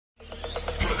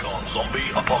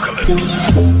Zombie Apocalypse.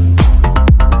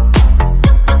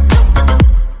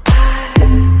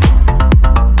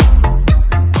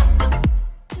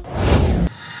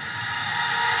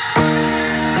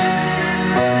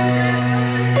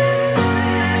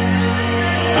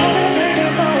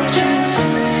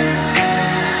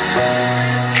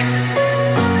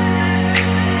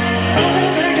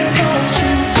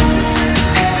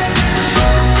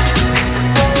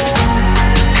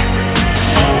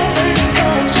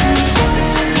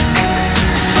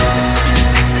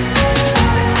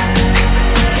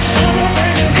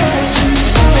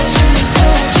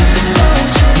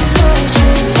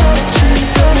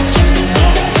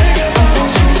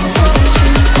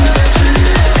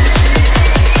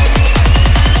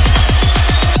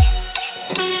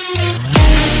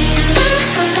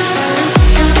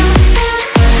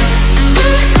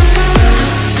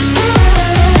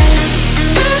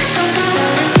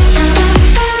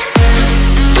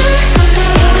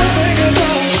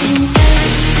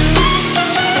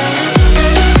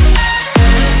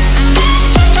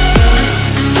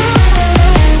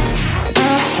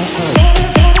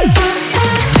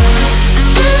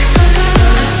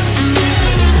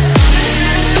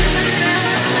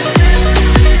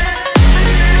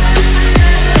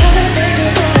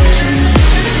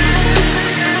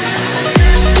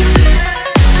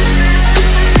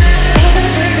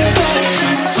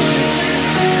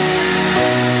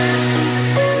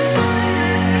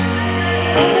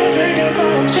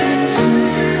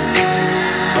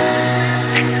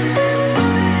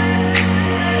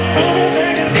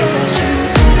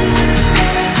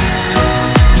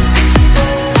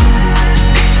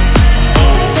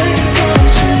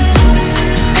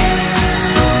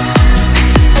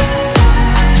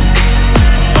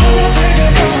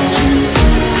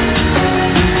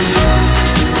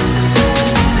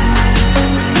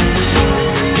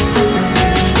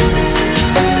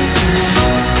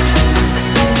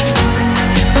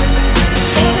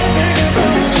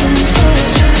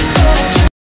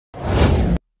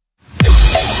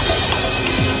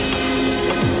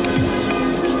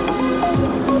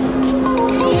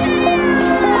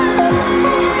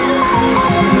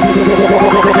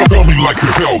 Tell me like a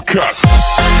Hellcat.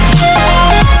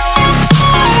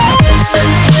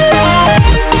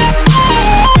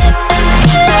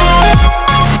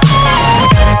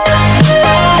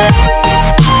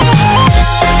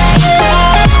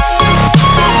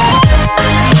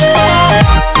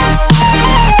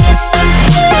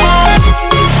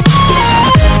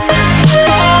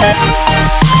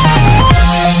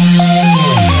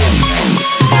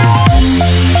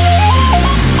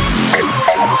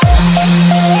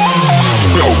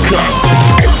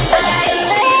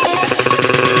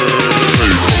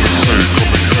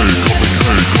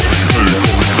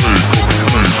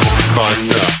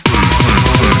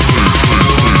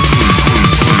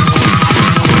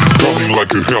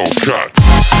 Like a Hellcat.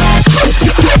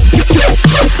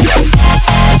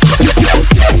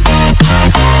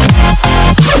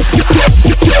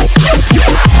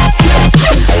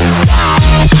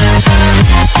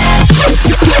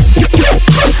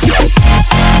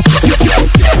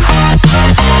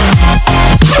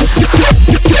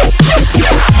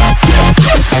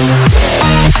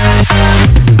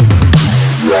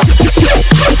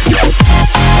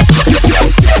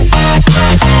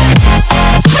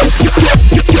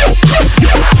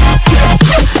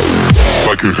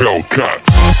 Like a Hellcat.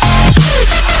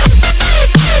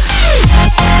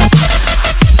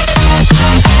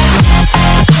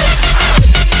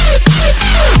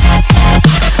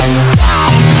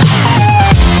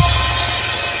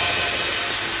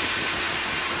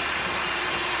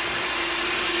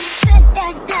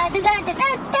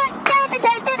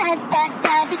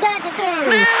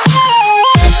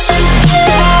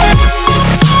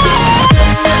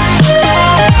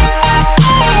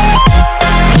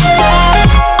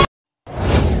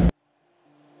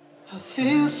 I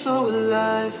feel so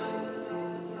alive.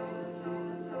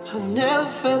 I've never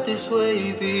felt this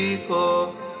way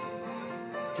before.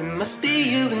 It must be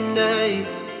you and I.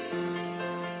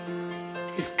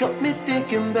 It's got me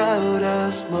thinking about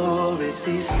us more. It's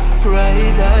these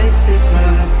bright lights that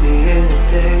burn me in the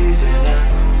days, and I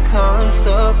can't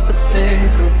stop but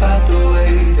think about the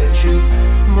way that you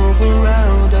move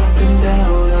around, up and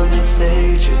down on that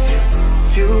stage. It's your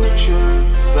future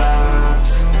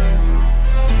vibes.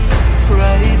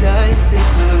 Bright lights that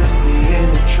put me in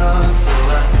a trance, so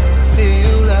I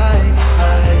feel like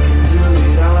I can do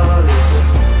it all. It's a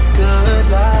good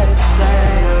life that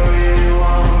I really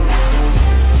want. It's those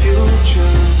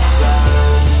future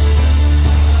vibes.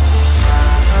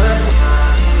 I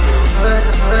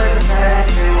heard that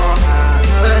they want.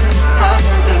 I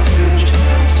heard this.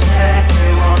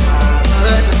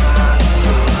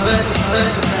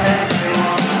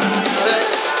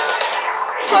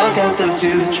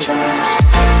 to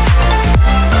trust.